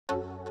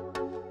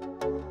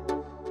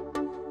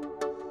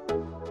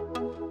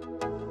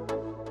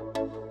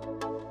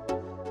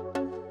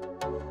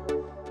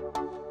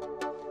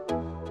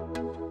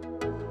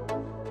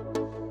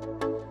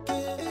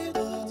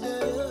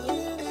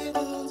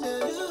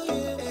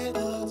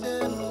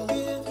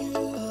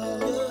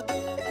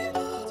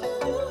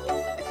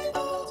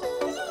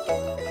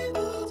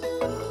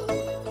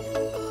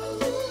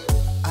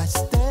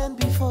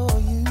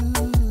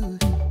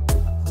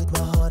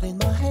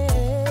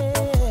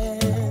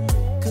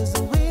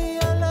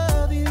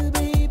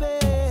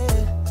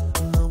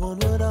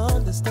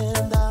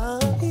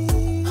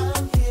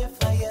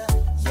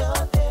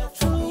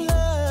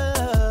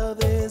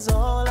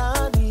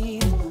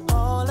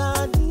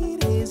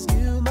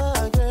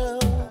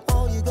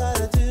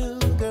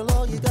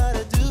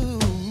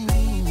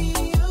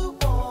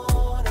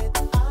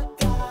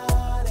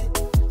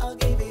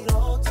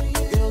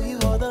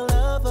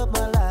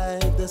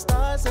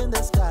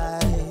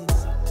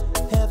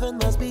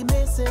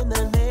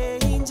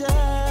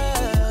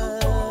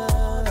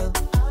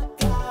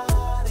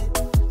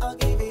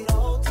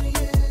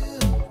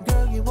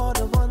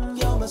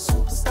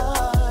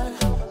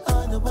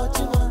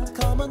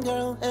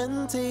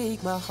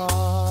my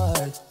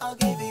heart. I'll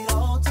give it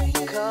all to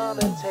you. Come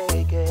and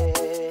take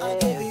it. I'll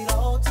give it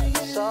all to you.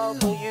 It's all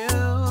for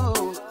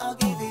you. I'll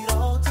give it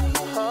all to you.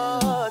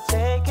 Oh,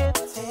 take it.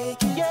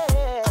 Take it.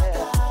 Yeah. I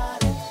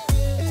got it.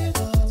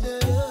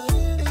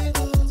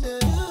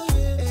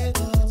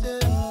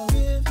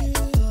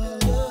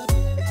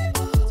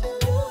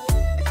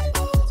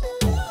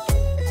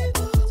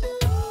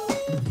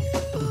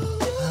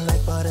 I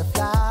like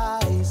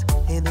butterflies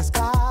in the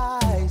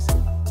skies.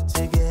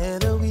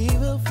 Together we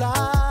will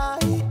fly.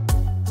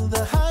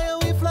 The higher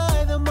we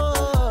fly, the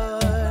more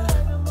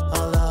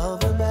our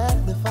love will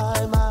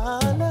magnify my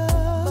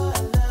love.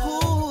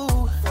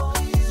 Ooh,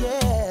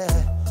 yeah,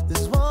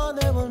 this one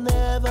that will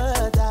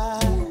never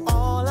die.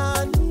 All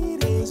I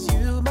need is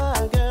you,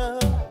 my girl.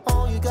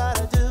 All you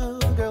gotta do,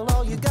 girl,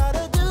 all you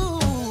gotta do.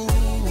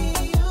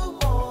 Baby, you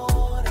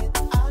want it,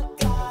 I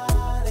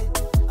got it.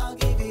 I'll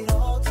give it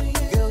all to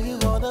you. Girl, you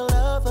are the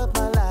love of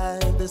my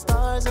life. The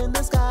stars in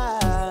the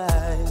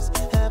skies.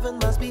 Heaven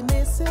must be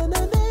missing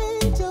an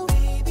angel.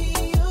 Baby,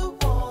 you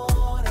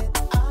want it,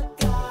 I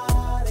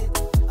got it.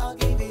 I'll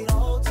give it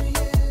all to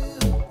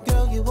you.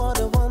 Girl, you are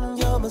the one,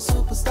 you're my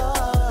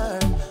superstar.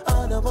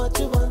 I know what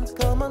you want,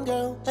 come on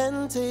girl,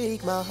 and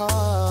take my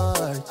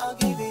heart. I'll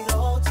give it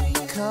all to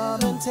you.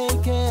 Come and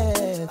take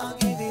it. I'll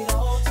give it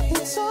all to you.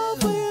 It's all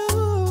for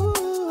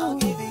you. I'll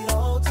give it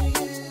all to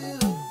you.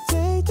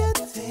 Take it.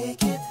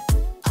 Take it,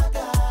 I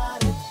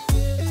got it.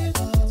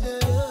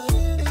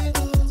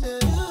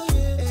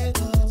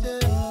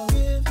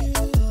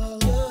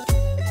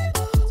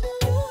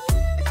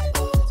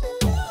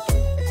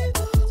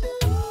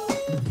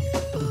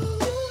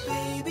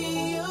 Baby,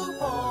 you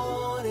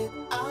want it,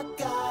 I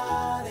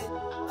got it.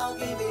 I'll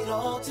give it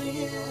all to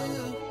you.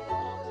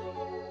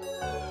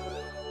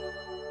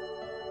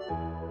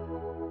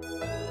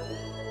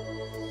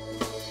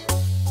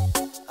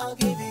 I'll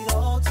give it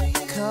all to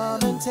you.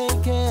 Come and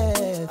take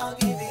it. I'll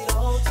give it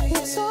all to you.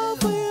 It's all